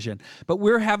television. But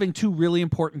we're having two really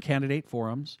important candidate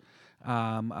forums,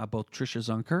 both Tricia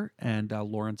Zunker and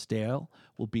Lawrence Dale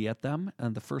will be at them.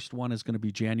 And the first one is going to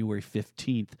be January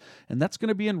 15th. And that's going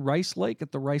to be in Rice Lake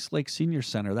at the Rice Lake Senior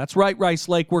Center. That's right, Rice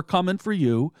Lake, we're coming for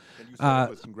you. And you said it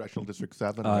was Congressional District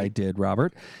 7, I right? did,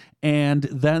 Robert. And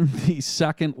then the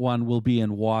second one will be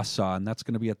in Wausau, and that's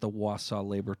going to be at the Wausau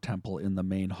Labor Temple in the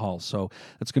main hall. So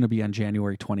that's going to be on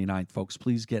January 29th, folks.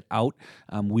 Please get out.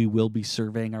 We will be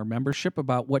surveying our membership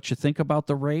about what you think about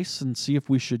the race and see if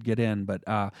we should get in. But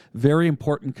very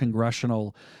important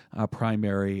congressional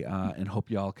primary, and hope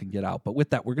you all can get out. But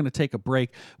with that, we're going to take a break.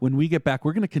 When we get back,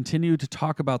 we're going to continue to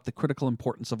talk about the critical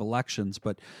importance of elections,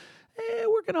 but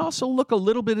we're going to also look a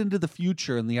little bit into the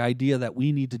future and the idea that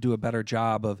we need to do a better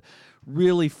job of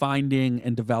really finding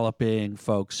and developing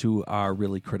folks who are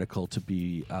really critical to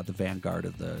be the vanguard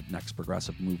of the next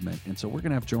progressive movement. And so we're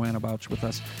going to have Joanna Bouch with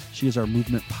us. She is our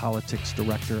movement politics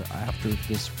director. After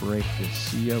this break, we'll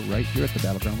see you right here at the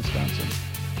Battleground, Wisconsin.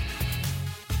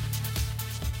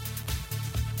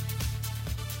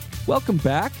 Welcome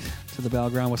back to the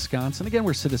Battleground, Wisconsin. Again,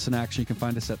 we're Citizen Action. You can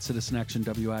find us at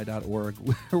citizenactionwi.org.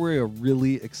 We're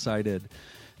really excited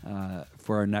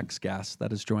for our next guest.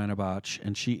 That is Joanna Bouch,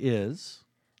 and she is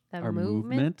our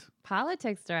movement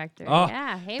politics director. Oh,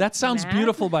 yeah, hey, that sounds Matt.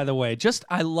 beautiful, by the way.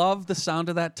 I love the sound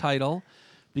of that title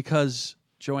because,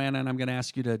 Joanna, and I'm going to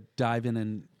ask you to dive in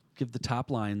and give the top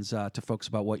lines to folks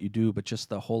about what you do, but just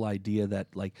the whole idea that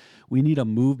we need a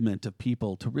movement of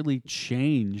people to really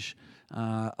change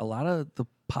a lot of the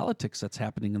politics that's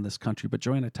happening in this country. But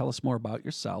Joanna, tell us more about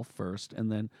yourself first, and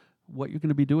then what you're going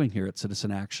to be doing here at Citizen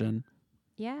Action.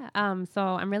 Yeah, so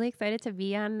I'm really excited to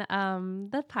be on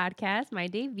the podcast, my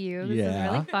debut. This is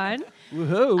really fun.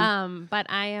 Woohoo! But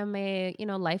I am a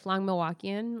lifelong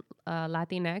Milwaukeean,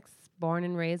 Latinx, born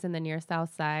and raised in the near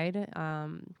South Side.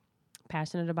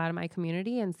 Passionate about my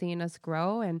community and seeing us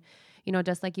grow. And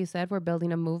just like you said, we're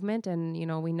building a movement, and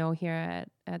we know here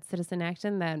at Citizen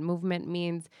Action that movement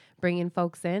means bringing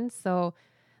folks in. So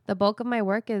the bulk of my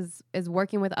work is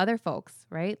working with other folks,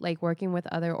 right? Like working with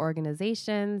other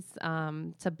organizations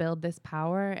to build this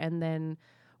power, and then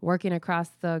working across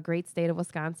the great state of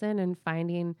Wisconsin and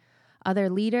finding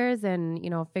other leaders and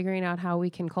figuring out how we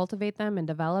can cultivate them and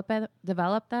develop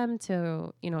them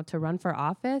to to run for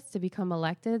office, to become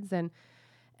electeds,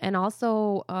 and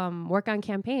also work on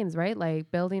campaigns, right? Like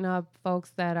building up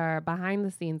folks that are behind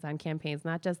the scenes on campaigns,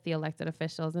 not just the elected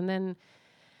officials. And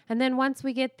then once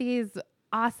we get these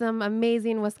awesome,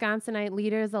 amazing Wisconsinite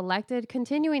leaders elected,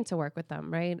 continuing to work with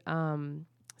them, right?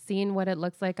 Seeing what it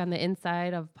looks like on the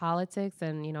inside of politics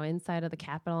and, inside of the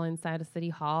Capitol, inside of City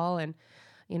Hall, and,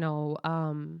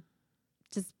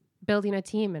 just building a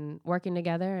team and working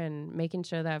together and making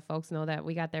sure that folks know that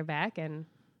we got their back. And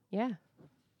yeah.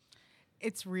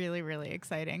 It's really, really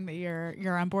exciting that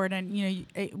you're on board. And,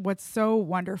 what's so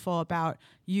wonderful about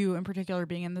you in particular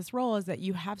being in this role is that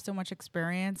you have so much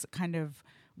experience kind of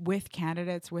with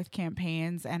candidates, with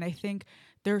campaigns. And I think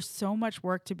there's so much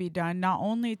work to be done, not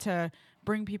only to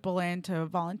bring people in to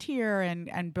volunteer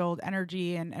and build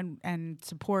energy and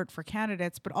support for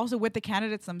candidates, but also with the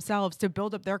candidates themselves to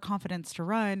build up their confidence to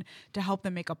run, to help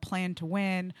them make a plan to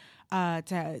win,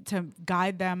 to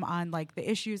guide them on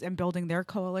the issues and building their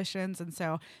coalitions. And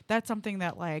so that's something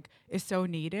that is so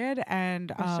needed.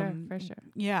 And for sure.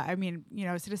 Yeah, I mean,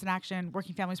 Citizen Action,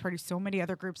 Working Families Party, so many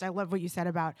other groups. I love what you said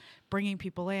about bringing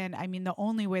people in. I mean, the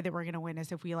only way that we're going to win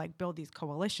is if we build these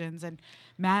coalitions. And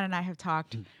Matt and I have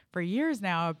talked for years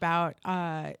now about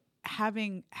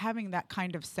having that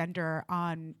kind of center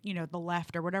on the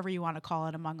left or whatever you want to call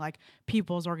it among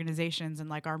people's organizations and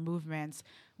our movements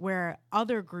where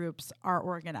other groups are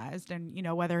organized, and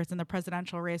whether it's in the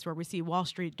presidential race where we see Wall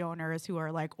Street donors who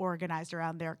are organized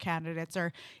around their candidates,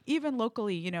 or even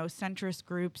locally centrist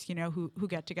groups who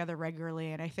get together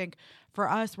regularly. And I think for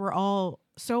us, we're all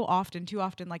too often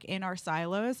in our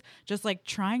silos, just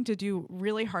trying to do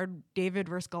really hard David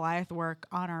versus Goliath work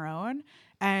on our own.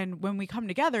 And when we come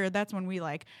together, that's when we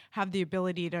have the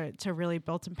ability to really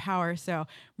build some power. So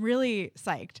really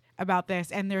psyched about this.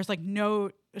 And there's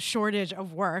no shortage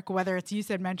of work, whether it's, you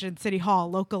mentioned City Hall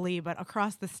locally, but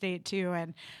across the state too.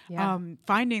 And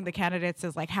finding the candidates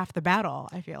is half the battle,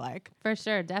 I feel like. For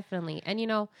sure, definitely. And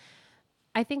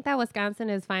I think that Wisconsin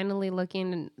is finally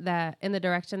looking in the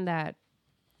direction that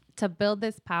to build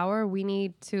this power, we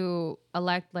need to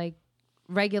elect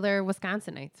regular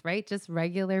Wisconsinites, right? Just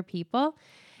regular people.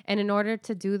 And in order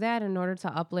to do that, in order to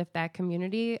uplift that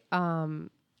community,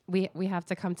 we have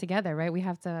to come together, right? We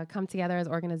have to come together as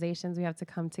organizations. We have to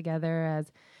come together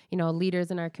as,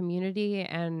 leaders in our community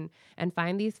and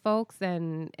find these folks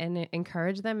and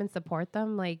encourage them and support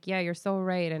them. Yeah, you're so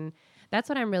right. And that's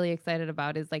what I'm really excited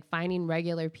about is finding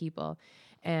regular people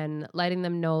and letting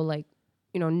them know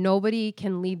nobody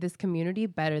can lead this community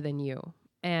better than you.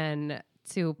 And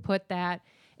to put that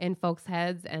in folks'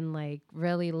 heads and like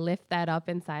really lift that up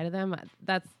inside of them,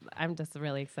 I'm just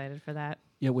really excited for that.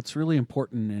 Yeah, what's really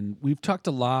important, and we've talked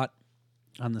a lot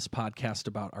on this podcast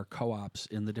about our co-ops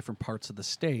in the different parts of the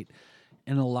state.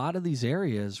 In a lot of these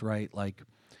areas, right, like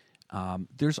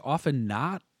there's often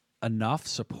not enough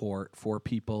support for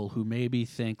people who maybe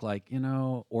think like,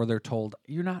 or they're told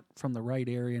you're not from the right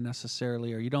area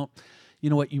necessarily, or you don't,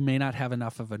 you may not have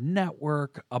enough of a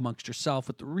network amongst yourself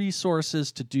with the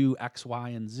resources to do X, Y,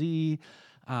 and Z.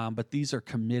 But these are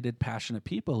committed, passionate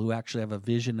people who actually have a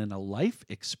vision and a life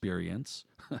experience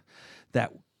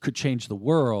that could change the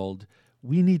world.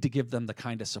 We need to give them the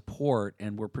kind of support,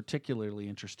 and we're particularly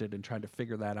interested in trying to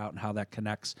figure that out and how that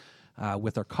connects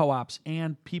with our co-ops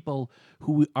and people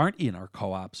who aren't in our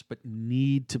co-ops but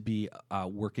need to be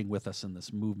working with us in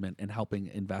this movement and helping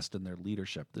invest in their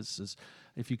leadership. This is,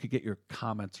 if you could get your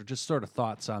comments or just sort of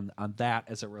thoughts on that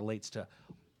as it relates to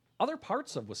other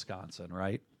parts of Wisconsin,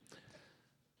 right?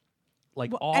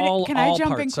 Like can I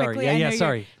jump parts. in quickly? Sorry.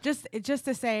 Sorry. Just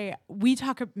to say,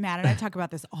 Matt and I talk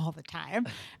about this all the time,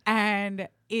 and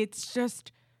it's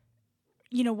just,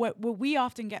 what we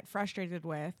often get frustrated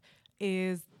with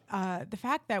is the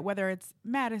fact that whether it's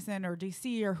Madison or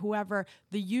DC or whoever,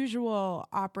 the usual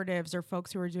operatives or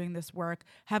folks who are doing this work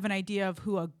have an idea of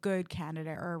who a good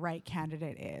candidate or a right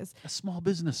candidate is. A small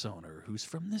business owner who's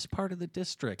from this part of the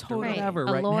district Totally. or whatever,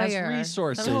 A right? lawyer. And has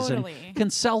resources Totally. and can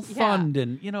self-fund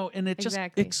and, and it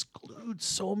Exactly. just excludes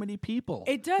so many people.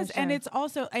 It does. For sure. And it's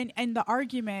also, and the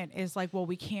argument is like, well,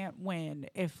 we can't win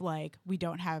if like we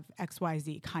don't have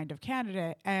XYZ kind of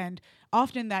candidate. And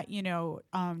often that,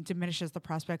 diminishes the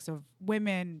prospects of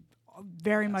women,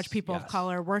 very much people of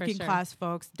color, working sure. class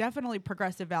folks, definitely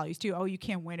progressive values too. Oh, you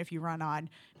can't win if you run on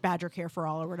Badger Care for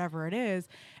All or whatever it is.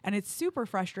 And it's super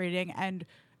frustrating. And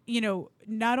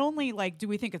not only like do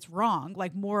we think it's wrong,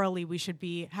 like morally we should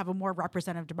have a more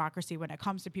representative democracy when it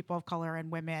comes to people of color and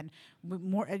women.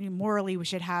 Morally we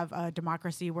should have a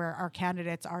democracy where our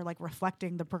candidates are like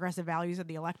reflecting the progressive values of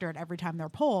the electorate every time they're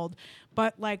polled.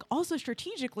 But like also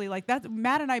strategically, like that,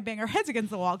 Matt and I bang our heads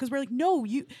against the wall because we're like, no,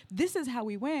 this is how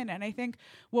we win. And I think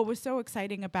what was so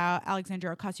exciting about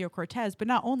Alexandria Ocasio-Cortez, but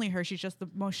not only her, she's just the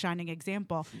most shining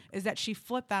example, is that she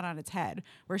flipped that on its head,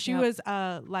 where she was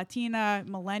a Latina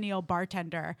millennial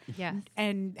bartender. Yes.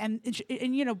 And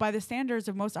by the standards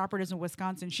of most operatives in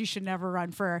Wisconsin, she should never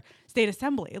run for state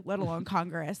assembly, let alone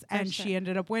Congress. And she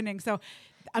ended up winning. So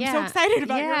I'm so excited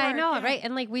about your work. I know, right?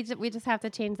 And like we just have to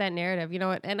change that narrative,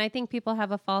 and I think people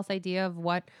have a false idea of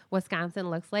what Wisconsin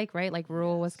looks like, right? Like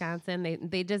rural Wisconsin.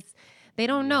 They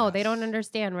don't know. They don't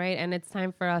understand, right? And it's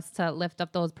time for us to lift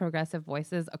up those progressive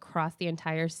voices across the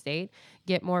entire state,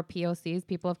 get more POCs,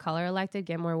 people of color elected,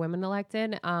 get more women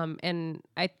elected. And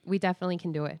we definitely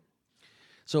can do it.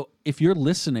 So if you're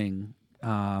listening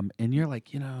and you're like,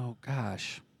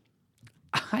 gosh,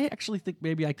 I actually think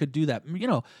maybe I could do that.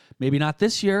 Maybe not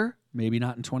this year, maybe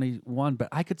not in 21, but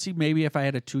I could see maybe if I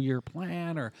had a 2-year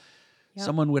plan or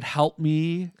someone would help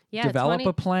me develop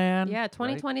a plan. Yeah,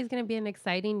 2020 is going to be an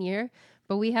exciting year,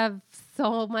 but we have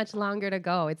so much longer to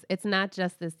go. It's not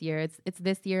just this year. It's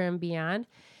this year and beyond.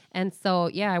 And so,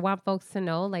 I want folks to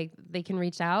know, like, they can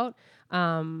reach out.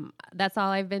 That's all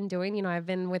I've been doing. I've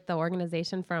been with the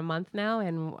organization for a month now,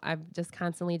 and I'm just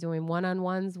constantly doing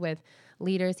one-on-ones with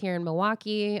leaders here in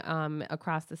Milwaukee,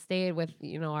 across the state with,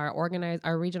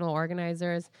 our regional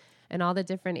organizers and all the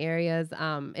different areas.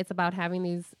 It's about having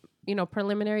these,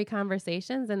 preliminary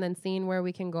conversations and then seeing where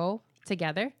we can go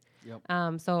together.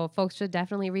 Yep. So folks should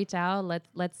definitely reach out.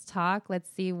 Let's talk. Let's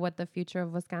see what the future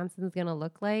of Wisconsin is going to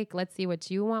look like. Let's see what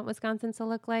you want Wisconsin to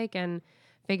look like and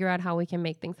figure out how we can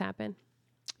make things happen.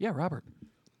 Yeah, Robert.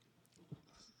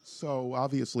 So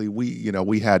obviously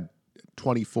we had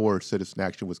 24 Citizen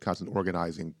Action Wisconsin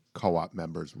organizing co-op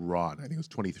members run. I think it was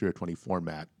 23 or 24,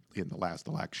 Matt, in the last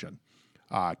election,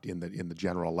 in the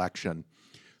general election.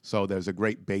 So there's a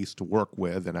great base to work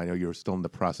with, and I know you're still in the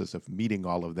process of meeting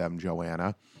all of them,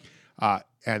 Joanna.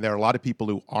 And there are a lot of people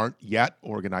who aren't yet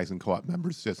organizing co-op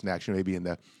members, Citizen Action, maybe in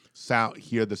the sound,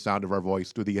 hear the sound of our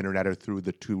voice through the internet or through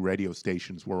the 2 radio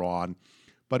stations we're on.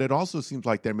 But it also seems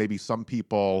like there may be some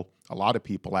people, a lot of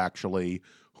people actually,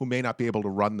 who may not be able to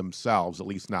run themselves, at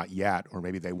least not yet, or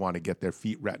maybe they want to get their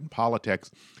feet wet in politics,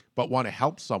 but want to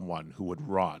help someone who would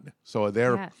run. So are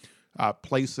there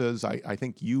places. I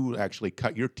think you actually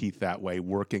cut your teeth that way,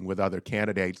 working with other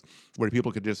candidates, where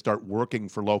people could just start working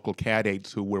for local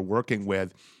candidates who we're working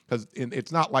with. Because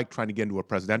it's not like trying to get into a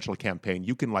presidential campaign.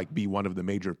 You can like be one of the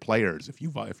major players if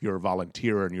you're a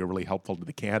volunteer and you're really helpful to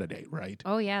the candidate, right?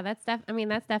 Oh yeah, that's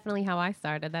definitely how I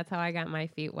started. That's how I got my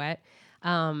feet wet.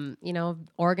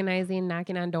 Organizing,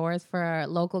 knocking on doors for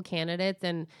local candidates,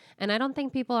 and I don't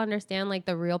think people understand like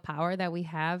the real power that we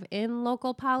have in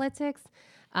local politics.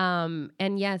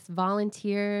 And yes,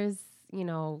 volunteers,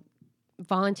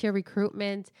 volunteer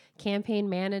recruitment, campaign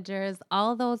managers,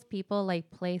 all those people like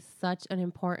play such an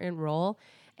important role.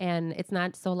 And it's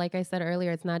not, so like I said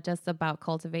earlier, it's not just about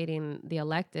cultivating the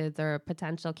electeds or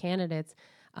potential candidates.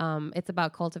 It's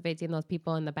about cultivating those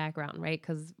people in the background, right?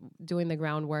 Because doing the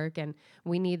groundwork, and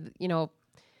we need,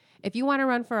 if you want to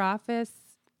run for office,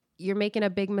 you're making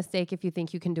a big mistake if you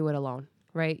think you can do it alone,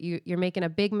 right? You're making a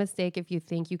big mistake if you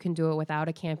think you can do it without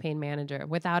a campaign manager,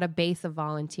 without a base of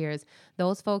volunteers.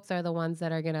 Those folks are the ones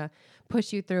that are going to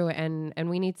push you through, and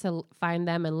we need to find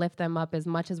them and lift them up as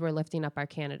much as we're lifting up our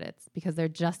candidates, because they're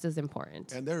just as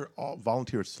important. And they're all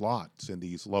volunteer slots in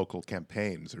these local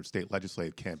campaigns or state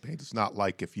legislative campaigns. It's not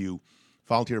like if you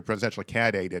volunteer a presidential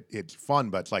candidate, it's fun,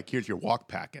 but it's like, here's your walk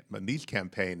packet. But in these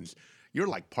campaigns, you're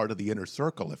like part of the inner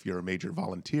circle if you're a major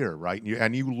volunteer, right?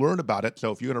 And you learn about it. So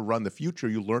if you're going to run the future,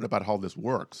 you learn about how this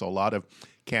works. So a lot of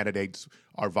candidates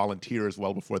are volunteers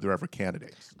well before they're ever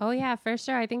candidates. Oh, yeah, for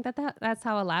sure. I think that's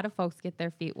how a lot of folks get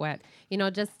their feet wet.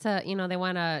 Just to, they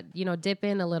want to, dip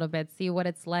in a little bit, see what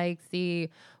it's like, see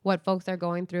what folks are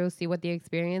going through, see what the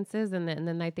experience is. And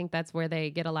then I think that's where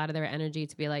they get a lot of their energy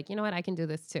to be like, you know what, I can do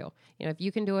this too. If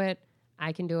you can do it,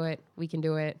 I can do it, we can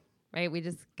do it. Right? We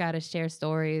just got to share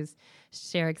stories,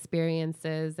 share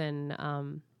experiences. And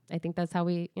I think that's how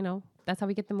we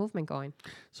get the movement going.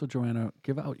 So Joanna,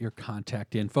 give out your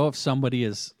contact info. If somebody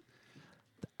is,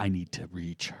 I need to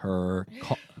reach her.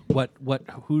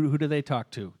 Who do they talk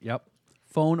to? Yep.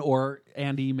 Phone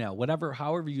and email,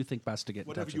 however you think best to get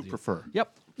in touch with you. Whatever you prefer.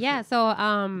 Yep. Yeah.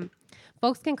 So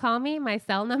folks can call me. My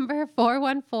cell number,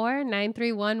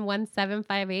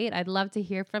 414-931-1758. I'd love to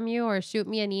hear from you, or shoot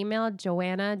me an email,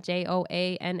 Joanna,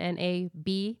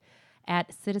 JOANNAB,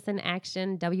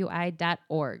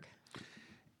 @citizenactionwi.org.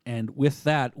 And with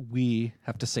that, we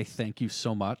have to say thank you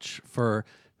so much for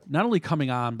not only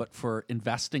coming on, but for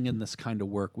investing in this kind of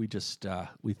work. We just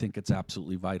we think it's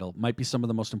absolutely vital. Might be some of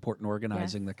the most important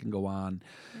organizing that can go on.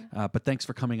 Yeah. But thanks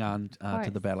for coming on to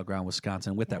the Battleground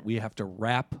Wisconsin. With that, we have to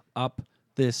wrap up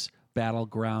this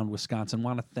Battleground Wisconsin.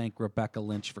 Want to thank Rebecca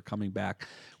Lynch for coming back.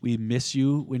 We miss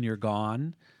you when you're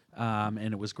gone. And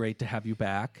it was great to have you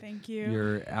back. Thank you.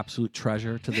 You're an absolute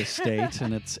treasure to this state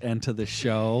and to this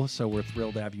show. So we're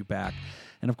thrilled to have you back.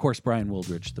 And of course, Brian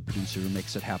Wildridge, the producer who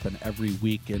makes it happen every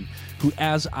week, and who,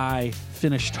 as I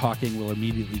finish talking, will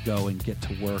immediately go and get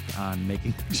to work on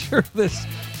making sure this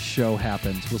show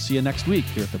happens. We'll see you next week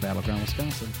here at the Battleground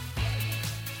Wisconsin.